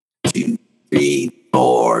3,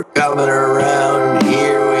 4, coming around.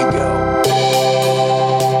 Here we go.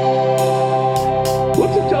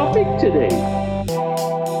 What's the topic today?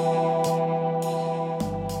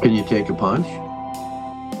 Can you take a punch?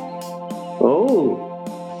 Oh.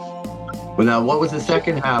 Well, now, what was the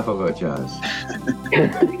second half of it, Jazz?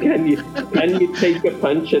 Can you take a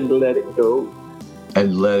punch and let it go?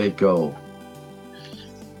 And let it go.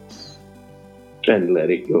 And let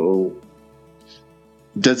it go.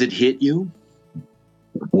 Does it hit you?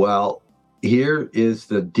 Well, here is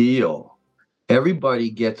the deal. Everybody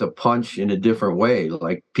gets a punch in a different way.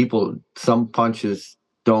 Like people, some punches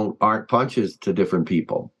aren't punches to different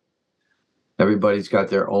people. Everybody's got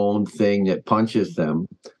their own thing that punches them.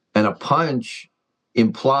 And a punch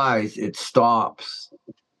implies it stops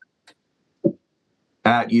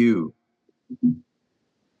at you.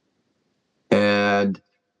 And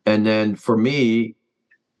then for me,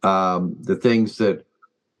 the things that,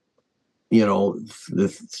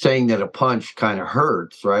 the saying that a punch kind of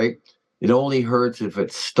hurts, right? It only hurts if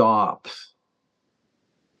it stops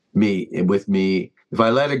me. If I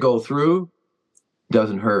let it go through, it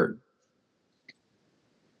doesn't hurt.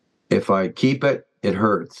 If I keep it, it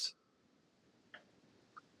hurts.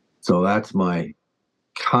 So that's my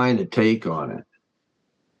kind of take on it.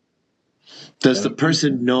 Does the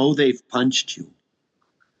person know they've punched you?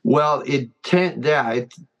 Well, that's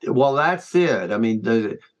it. I mean,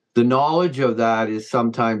 the knowledge of that is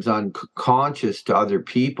sometimes unconscious to other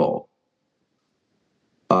people.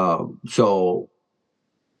 So,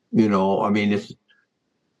 I mean, it's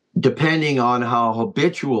depending on how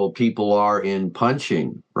habitual people are in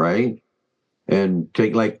punching, right? And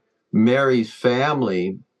take like Mary's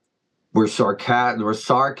family were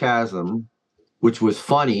sarcasm, which was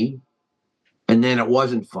funny, and then it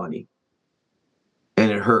wasn't funny,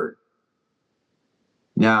 and it hurt.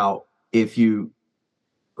 Now, if you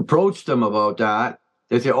approach them about that,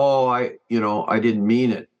 they say, "Oh, I didn't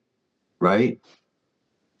mean it," right?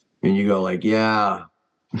 And you go like, "Yeah,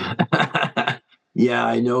 yeah,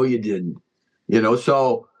 I know you didn't."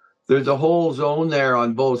 So there's a whole zone there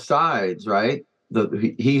on both sides, right?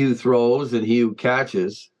 He who throws and he who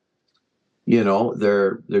catches.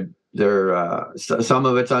 They're some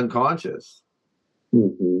of it's unconscious.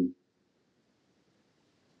 Mm-hmm.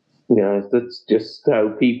 Yeah, that's just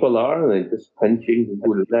how people are. They're just punching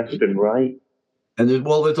left and right. And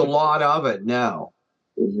there's a lot of it now.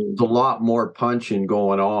 Mm-hmm. There's a lot more punching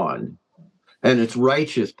going on. And it's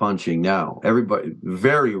righteous punching now. Everybody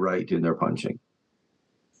very right in their punching.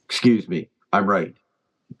 Excuse me, I'm right.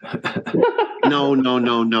 No.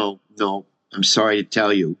 I'm sorry to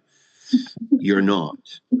tell you, you're not.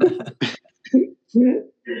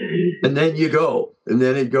 And then you go, and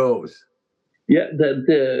then it goes. Yeah,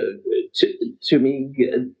 to me,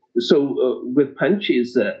 so with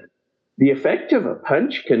punches, the effect of a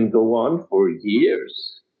punch can go on for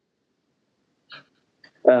years.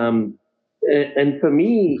 And for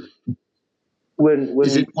me, when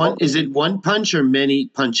is it one punch or many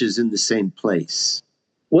punches in the same place?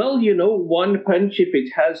 Well, one punch, if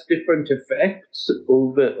it has different effects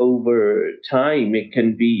over time, it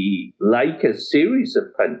can be like a series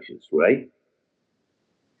of punches, right?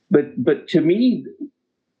 But to me,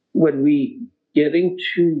 when we get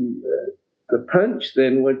into the punch,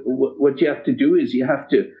 then what you have to do is you have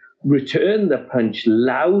to return the punch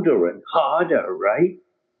louder and harder, right?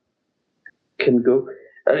 Can go.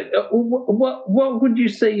 What would you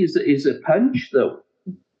say is a punch, though?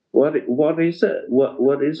 What is it?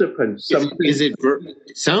 What is a punch? Something.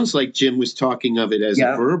 It sounds like Jim was talking of it as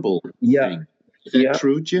a verbal thing. Is that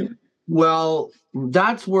true, Jim? Well,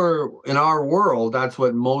 that's where in our world, that's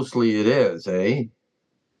what mostly it is, eh?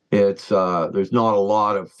 It's there's not a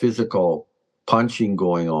lot of physical punching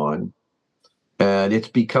going on, and it's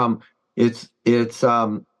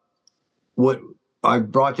what I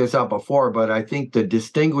brought this up before, but I think the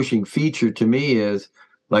distinguishing feature to me is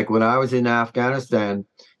like when I was in Afghanistan,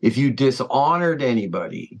 if you dishonored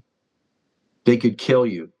anybody, they could kill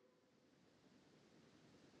you.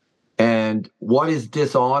 And what is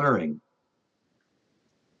dishonoring?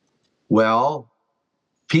 Well,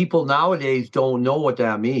 people nowadays don't know what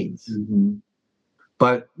that means. Mm-hmm.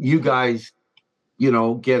 But you guys,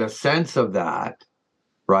 get a sense of that,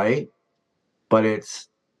 right? But it's,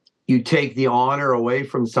 you take the honor away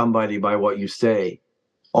from somebody by what you say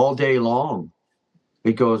all day long.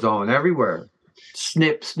 It goes on everywhere.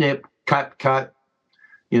 Snip, snip, cut, cut,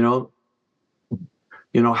 hack.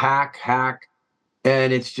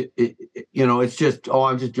 And it's just, oh,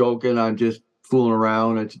 I'm just joking. I'm just fooling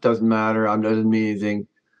around. It doesn't matter. It doesn't mean anything.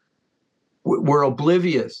 We're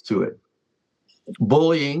oblivious to it.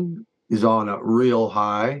 Bullying is on a real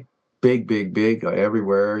high. big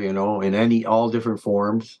everywhere, in all different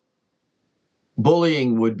forms.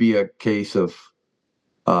 Bullying would be a case of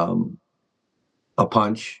a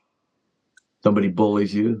punch. Somebody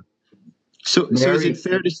bullies you. So is it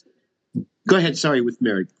fair to go ahead? Sorry, with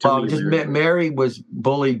Mary. Mary was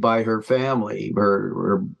bullied by her family,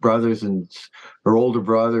 her brothers and her older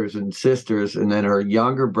brothers and sisters, and then her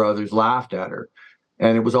younger brothers laughed at her,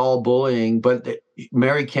 and it was all bullying. But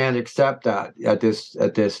Mary can't accept that at this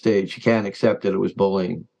stage. She can't accept that it was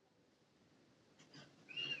bullying.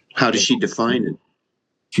 How does she define it?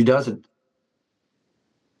 She doesn't.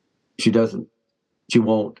 She doesn't. She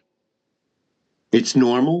won't. It's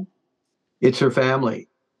normal. It's her family.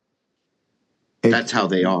 That's how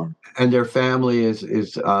they are. And their family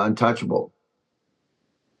is untouchable.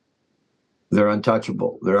 They're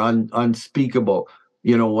untouchable. They're unspeakable.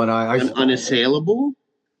 When I unassailable.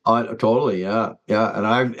 Totally, yeah.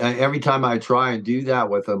 And every time I try and do that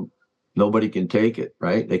with them, nobody can take it.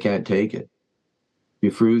 Right? They can't take it.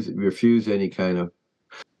 Refuse any kind of.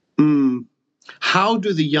 How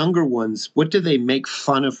do the younger ones? What do they make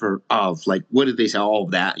fun of her of? Like, what do they say? All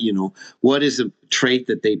that, What is a trait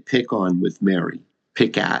that they pick on with Mary?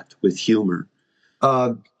 Pick at with humor.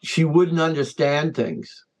 She wouldn't understand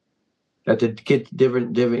things at the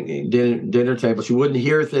different dinner table. She wouldn't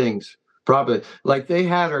hear things properly. Like, they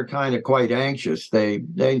had her kind of quite anxious. They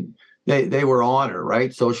were on her,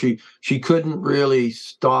 right? So she couldn't really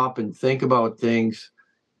stop and think about things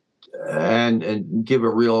and give a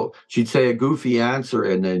real. She'd say a goofy answer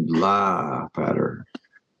and then laugh at her,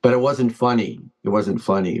 but it wasn't funny. It wasn't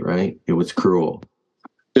funny, right? It was cruel.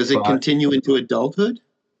 Does it continue into adulthood?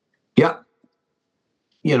 Yeah.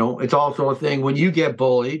 It's also a thing when you get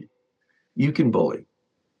bullied, you can bully,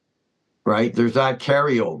 right? There's that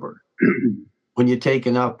carryover. When you take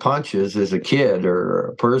enough punches as a kid or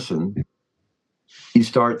a person, you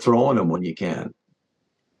start throwing them when you can,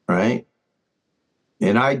 right?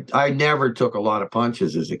 And I never took a lot of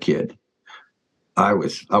punches as a kid. I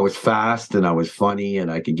was fast and I was funny and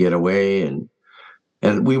I could get away, and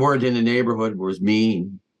we weren't in a neighborhood where it was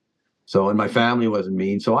mean. So, and my family wasn't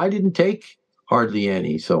mean, so I didn't take hardly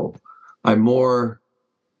any. So I'm more,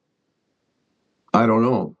 I don't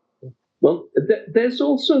know. Well, there's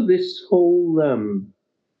also this whole,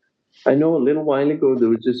 I know a little while ago, there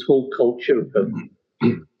was this whole culture of,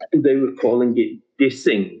 they were calling it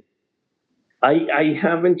dissing. I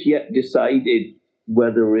haven't yet decided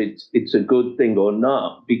whether it's a good thing or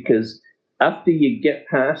not, because after you get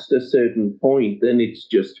past a certain point, then it's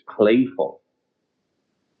just playful,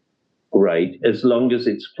 right? As long as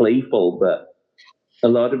it's playful, but a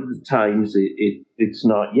lot of the times it's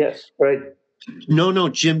not. Yes, right? No,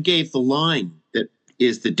 Jim gave the line that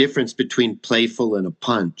is the difference between playful and a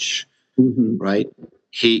punch, right?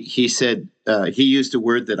 He said, he used a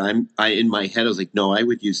word that I in my head, I was like, no, I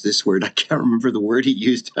would use this word. I can't remember the word he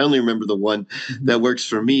used. I only remember the one that works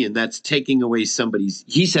for me, and that's taking away somebody's,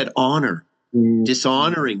 he said, honor.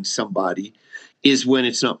 Dishonoring somebody is when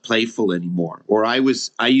it's not playful anymore. Or I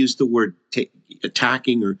used the word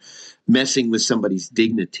attacking or messing with somebody's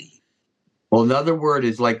dignity. Well, another word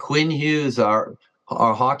is like Quinn Hughes, our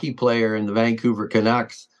hockey player in the Vancouver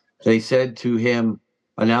Canucks. They said to him,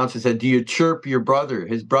 announcer said, "Do you chirp your brother?"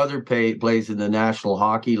 His brother plays in the National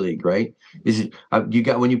Hockey League, right? Is it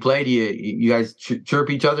when you play? Do you guys chirp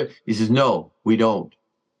each other? He says, "No, we don't.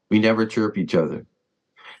 We never chirp each other."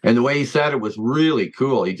 And the way he said it was really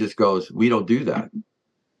cool. He just goes, "We don't do that."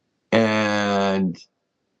 And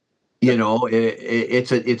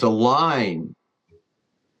it's a line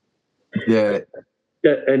that.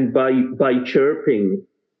 And by chirping,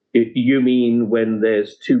 you mean when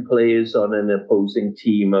there's two players on an opposing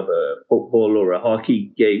team of a football or a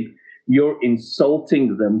hockey game, you're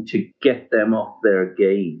insulting them to get them off their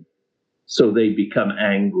game so they become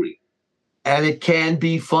angry. And it can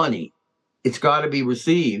be funny. It's got to be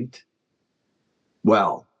received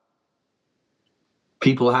well.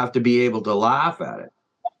 People have to be able to laugh at it.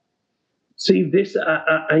 See, this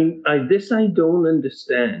I don't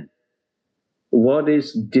understand. What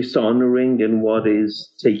is dishonoring and what is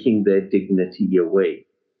taking their dignity away?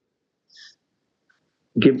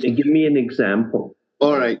 Give me an example.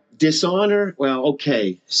 All right. Dishonor. Well,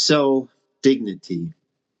 okay. So dignity.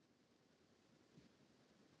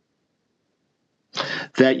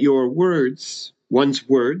 That your words, one's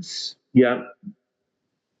words. Yeah.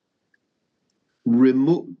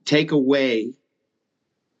 Take away.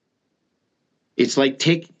 It's like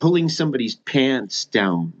pulling somebody's pants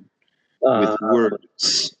down with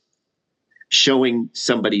words, showing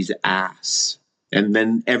somebody's ass. And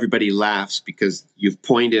then everybody laughs because you've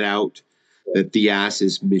pointed out that the ass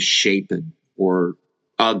is misshapen or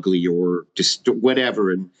ugly or just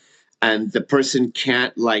whatever, and the person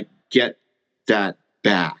can't like get that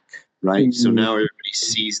back, right? So now everybody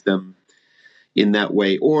sees them in that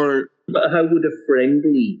way. Or But how would a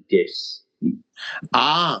friendly diss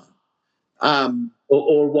ah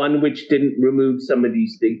or one which didn't remove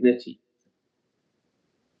somebody's dignity?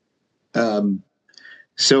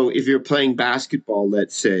 So if you're playing basketball,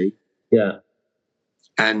 let's say, Yeah.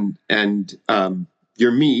 and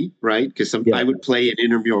you're me, right? Because I would play in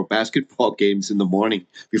intramural basketball games in the morning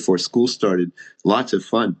before school started. Lots of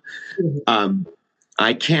fun.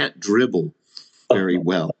 I can't dribble very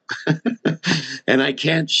well, and I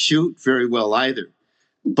can't shoot very well either.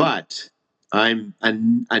 But I'm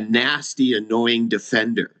a nasty, annoying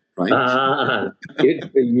defender, right?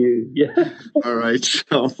 Good for you. Yeah. All right.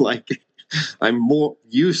 So like, I'm more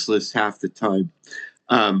useless half the time.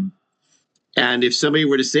 And if somebody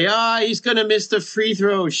were to say, he's going to miss the free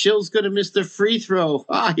throw, Shill's going to miss the free throw,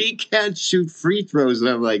 he can't shoot free throws. And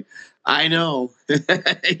I'm like, I know.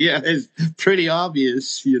 Yeah, it's pretty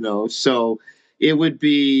obvious, So it would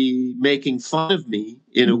be making fun of me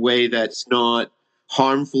in a way that's not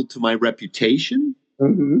harmful to my reputation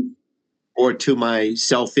or to my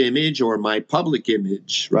self-image or my public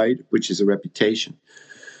image, right? Which is a reputation.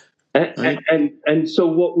 And so,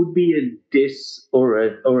 what would be a diss or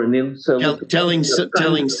an insult? Telling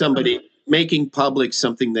somebody, making public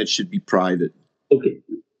something that should be private. Okay,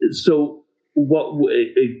 so what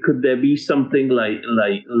could there be something like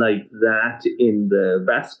that in the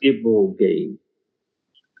basketball game?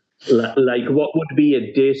 Like what would be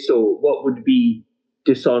a diss, or what would be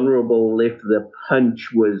dishonorable if the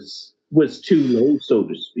punch was too low, so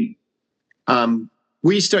to speak?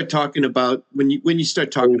 We start talking about when you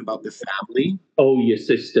start talking about the family. Oh, your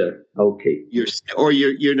sister. Okay.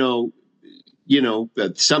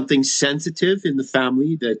 Something sensitive in the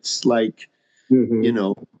family that's like,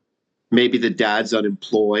 maybe the dad's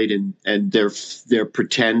unemployed and they're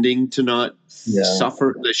pretending to not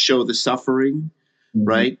suffer, to show the suffering,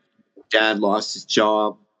 right? Dad lost his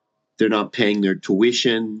job. They're not paying their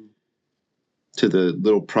tuition to the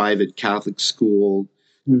little private Catholic school.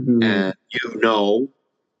 And and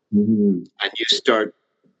you start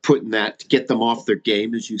putting that to get them off their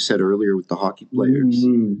game, as you said earlier with the hockey players.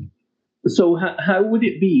 So how would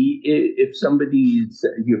it be if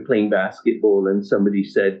you're playing basketball and somebody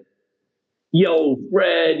said, "Yo,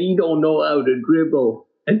 Fred, you don't know how to dribble,"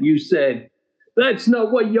 and you said, "That's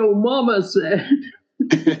not what your mama said."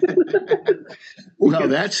 Well,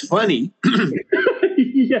 that's funny.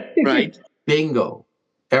 Yeah. Right? Bingo.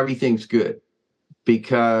 Everything's good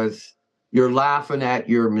because you're laughing at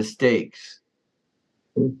your mistakes,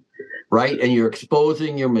 right? And you're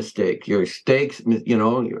exposing your mistakes. Your mistakes,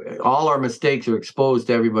 all our mistakes are exposed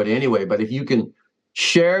to everybody anyway. But if you can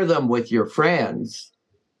share them with your friends,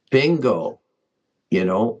 bingo,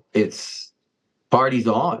 it's party's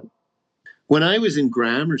on. When I was in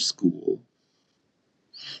grammar school,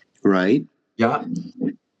 right? Yeah.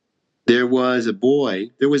 There was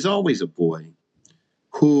always a boy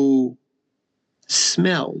who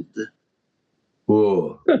smelled.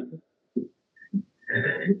 Whoa.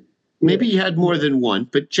 Maybe he had more than one,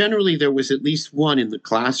 but generally there was at least one in the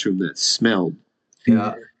classroom that smelled.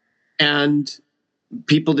 Yeah. And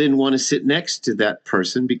people didn't want to sit next to that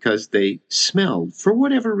person because they smelled for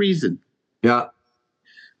whatever reason. Yeah.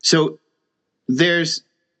 So that's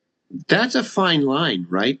a fine line,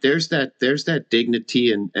 right? There's that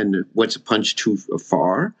dignity and what's a punch too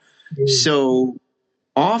far. So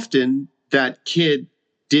often that kid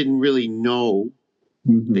didn't really know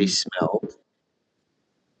they smelled.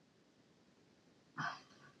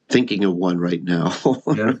 Thinking of one right now.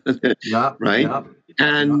 Yeah. Right? Yeah.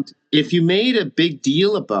 And if you made a big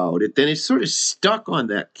deal about it, then it sort of stuck on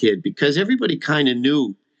that kid because everybody kind of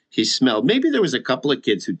knew he smelled. Maybe there was a couple of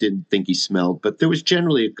kids who didn't think he smelled, but there was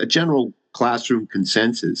generally a general classroom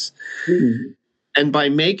consensus. And by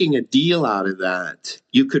making a deal out of that,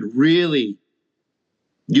 you could really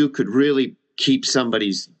keep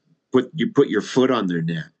somebody's put your foot on their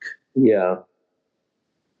neck. Yeah.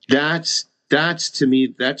 That's to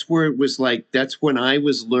me, that's where it was like, that's when I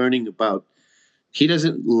was learning about,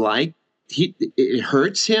 it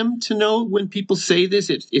hurts him to know when people say this,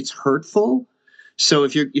 it's hurtful. So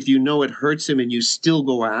if you know it hurts him and you still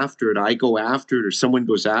go after it, I go after it, or someone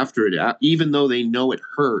goes after it, even though they know it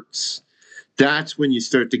hurts, that's when you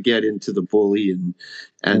start to get into the bully and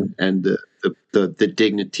the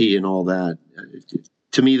dignity and all that.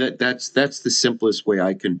 To me, that's the simplest way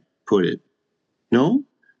I can put it. No?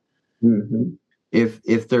 Mm-hmm.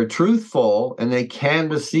 If they're truthful and they can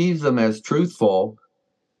receive them as truthful,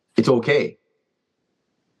 it's okay.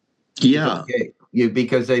 Yeah. It's okay.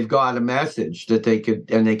 because they've got a message that they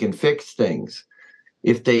can fix things.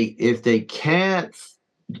 If they can't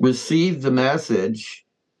receive the message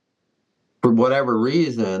for whatever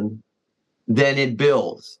reason, then it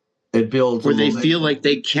builds. It builds. Where they feel like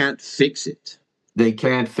they can't fix it. They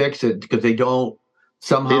can't fix it because they don't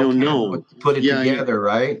know put it together,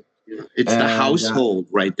 right? It's the household,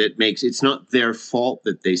 right, that makes it's not their fault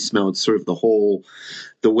that they smell. It's sort of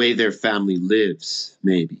the way their family lives,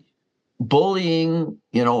 maybe. Bullying,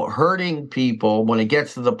 hurting people, when it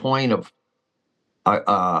gets to the point of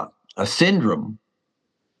a syndrome,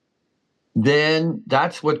 then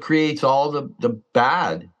that's what creates all the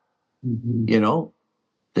bad. It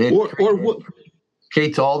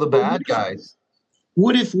creates all the bad guys.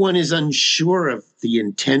 What if one is unsure of the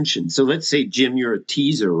intention? So let's say, Jim, you're a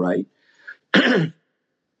teaser, right? And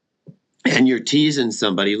you're teasing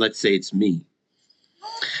somebody. Let's say it's me.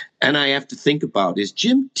 And I have to think about, is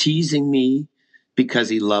Jim teasing me because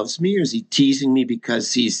he loves me, or is he teasing me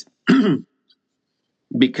because he's so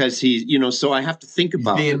I have to think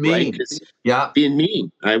about being mean. Right? Being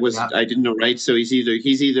mean. I didn't know, right? So he's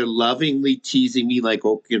either lovingly teasing me like,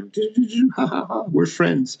 we're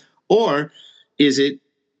friends, or is it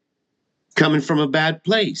coming from a bad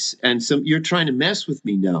place? And you're trying to mess with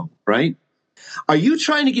me now, right? Are you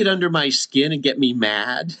trying to get under my skin and get me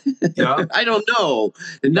mad? Yeah. I don't know.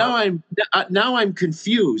 And now I'm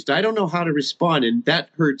confused. I don't know how to respond, and that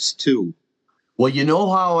hurts too. Well, you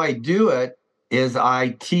know how I do it is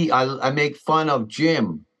I make fun of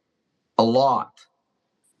Jim a lot.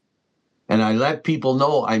 And I let people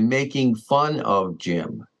know I'm making fun of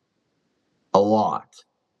Jim a lot.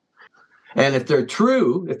 And if they're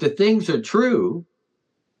true, if the things are true,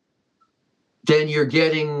 then you're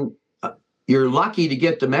lucky to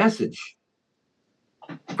get the message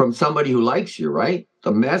from somebody who likes you, right?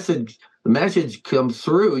 The message comes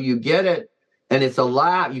through, you get it, and it's a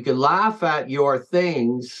laugh. You can laugh at your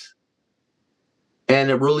things, and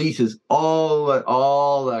it releases all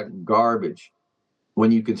that garbage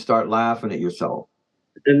when you can start laughing at yourself.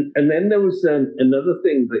 And then there was another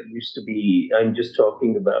thing that used to be, I'm just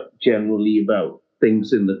talking about generally about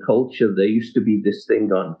things in the culture. There used to be this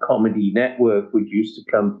thing on Comedy Network, which used to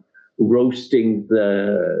come roasting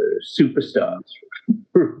the superstars,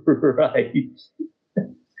 right?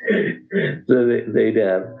 So they'd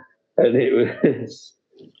have, and it was,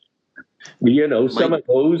 some of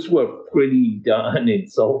those were pretty darn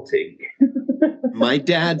insulting. My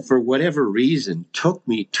dad, for whatever reason, took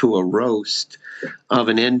me to a roast of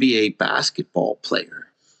an NBA basketball player.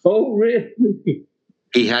 Oh, really?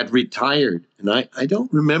 He had retired, and I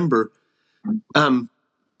don't remember.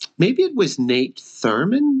 Maybe it was Nate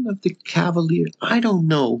Thurman of the Cavaliers. I don't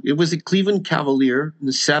know. It was a Cleveland Cavalier in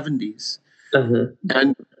the 70s. Uh-huh.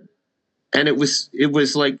 And it was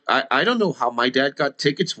like, I don't know how my dad got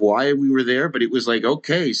tickets, why we were there, but it was like,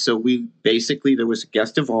 okay, so there was a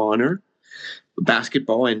guest of honor, a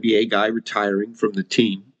basketball NBA guy retiring from the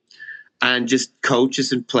team, and just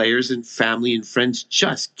coaches and players and family and friends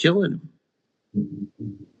just killing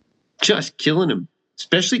him. Just killing him.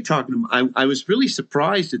 Especially talking to him. I was really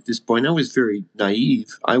surprised at this point. I was very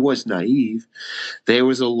naive. There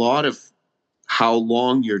was a lot of how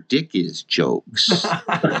long your dick is jokes.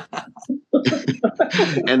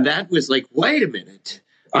 And that was like, wait a minute.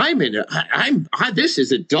 This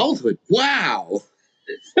is adulthood. Wow.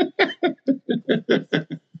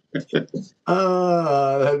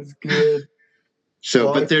 That's good.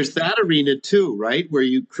 So, but there's that arena too, right? Where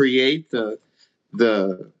you create the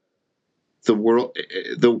world,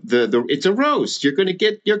 it's a roast. You're gonna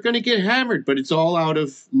get hammered, but it's all out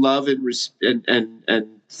of love and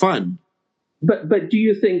fun. But do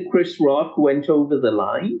you think Chris Rock went over the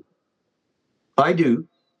line? I do.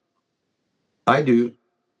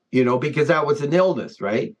 Because that was an illness,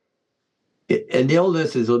 right? An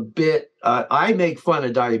illness is a bit. I make fun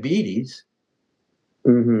of diabetes.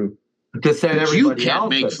 Mm-hmm. To set everybody you can't else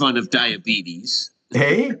make fun of diabetes.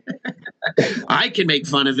 Hey, I can make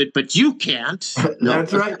fun of it, but you can't. No.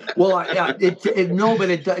 That's right. Well,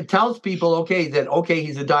 it tells people, okay, he's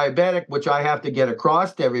a diabetic, which I have to get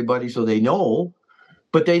across to everybody so they know,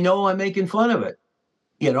 but they know I'm making fun of it.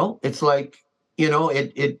 It's like,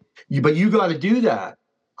 but you got to do that.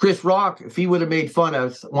 Chris Rock, if he would have made fun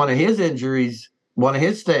of one of his injuries, one of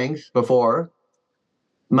his things before,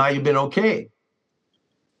 might have been okay.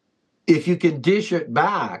 If you can dish it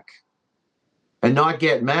back and not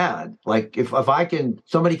get mad, like if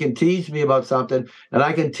somebody can tease me about something and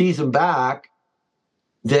I can tease them back,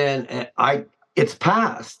 then it's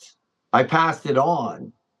past. I passed it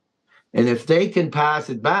on. And if they can pass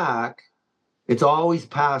it back, it's always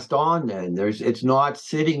passed on. Then it's not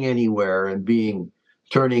sitting anywhere and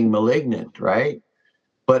turning malignant, right?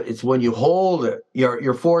 But it's when you hold it,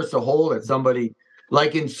 you're forced to hold it. Somebody,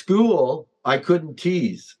 like in school, I couldn't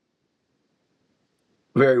tease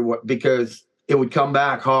very well because it would come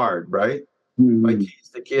back hard, right? If I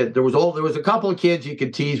teased the kid, there was a couple of kids you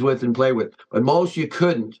could tease with and play with, but most you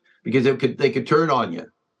couldn't because they could turn on you,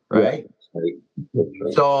 right? Right.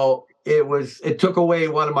 So it took away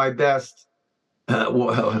one of my best, How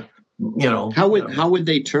would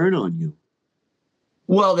they turn on you?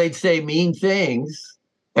 Well, they'd say mean things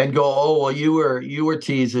and go, "Oh, well, you were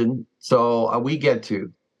teasing, so we get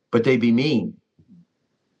to," but they'd be mean,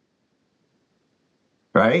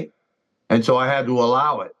 right? And so I had to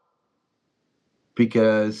allow it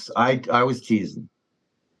because I was teasing.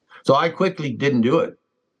 So I quickly didn't do it.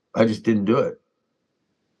 I just didn't do it.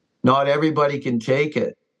 Not everybody can take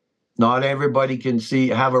it. Not everybody can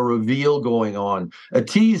have a reveal going on. A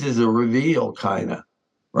tease is a reveal, kind of,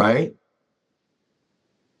 right?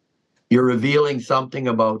 You're revealing something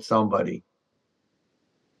about somebody.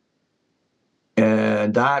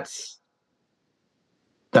 And that's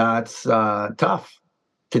tough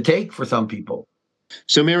to take for some people.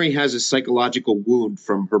 So Mary has a psychological wound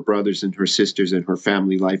from her brothers and her sisters and her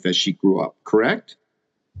family life as she grew up, correct?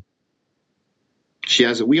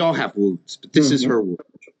 We all have wounds, but this is her wound,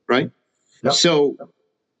 right? Yep. So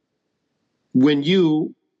when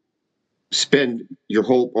you spend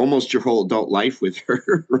almost your whole adult life with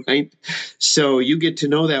her, right? So you get to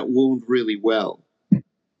know that wound really well.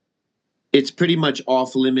 It's pretty much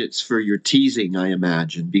off limits for your teasing, I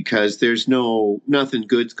imagine, because there's nothing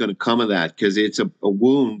good's going to come of that, because it's a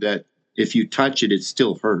wound that if you touch it, it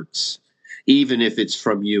still hurts, even if it's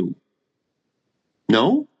from you.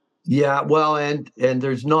 No? Yeah, well, and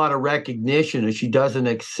there's not a recognition, and she doesn't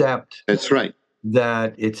accept. That's right.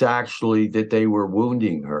 That it's actually that they were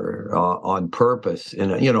wounding her on purpose,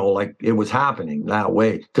 and like it was happening that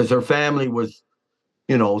way because her family was,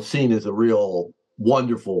 seen as a real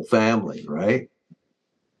wonderful family, right?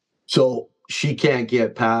 So she can't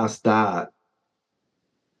get past that.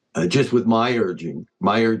 Just with my urging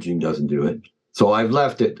doesn't do it. So I've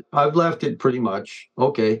left it pretty much.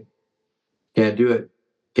 Okay, can't do it,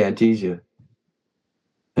 can't tease you,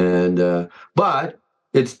 and but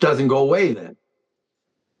it doesn't go away then.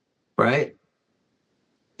 Right?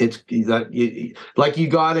 It's that you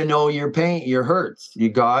got to know your pain, your hurts. You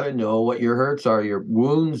got to know what your hurts are, your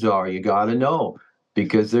wounds are. You got to know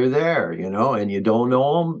because they're there, and you don't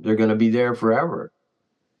know them, they're going to be there forever.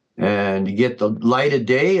 And you get the light of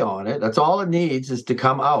day on it. That's all it needs is to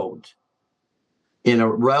come out in a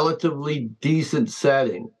relatively decent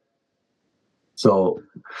setting. So,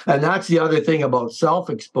 and that's the other thing about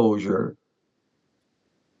self-exposure.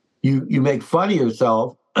 You make fun of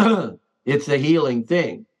yourself. It's a healing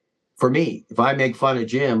thing. For me, if I make fun of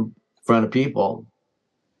Jim in front of people,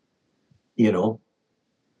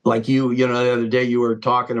 like the other day you were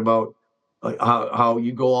talking about how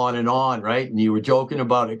you go on and on, right? And you were joking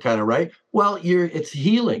about it, kind of, right? Well, it's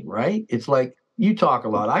healing, right? It's like you talk a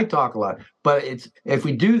lot, I talk a lot, but if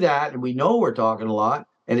we do that and we know we're talking a lot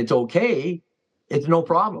and it's okay, it's no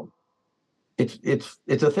problem. It's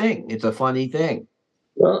a thing. It's a funny thing.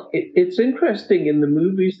 Well, it's interesting in the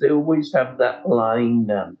movies. They always have that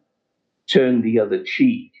line. Turn the other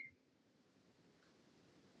cheek.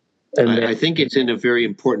 And I think it's in a very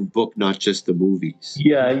important book, not just the movies.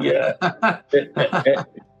 Yeah.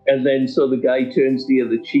 And then so the guy turns the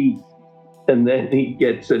other cheek, and then he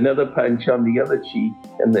gets another punch on the other cheek,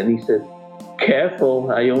 and then he says,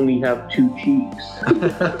 "Careful, I only have two cheeks."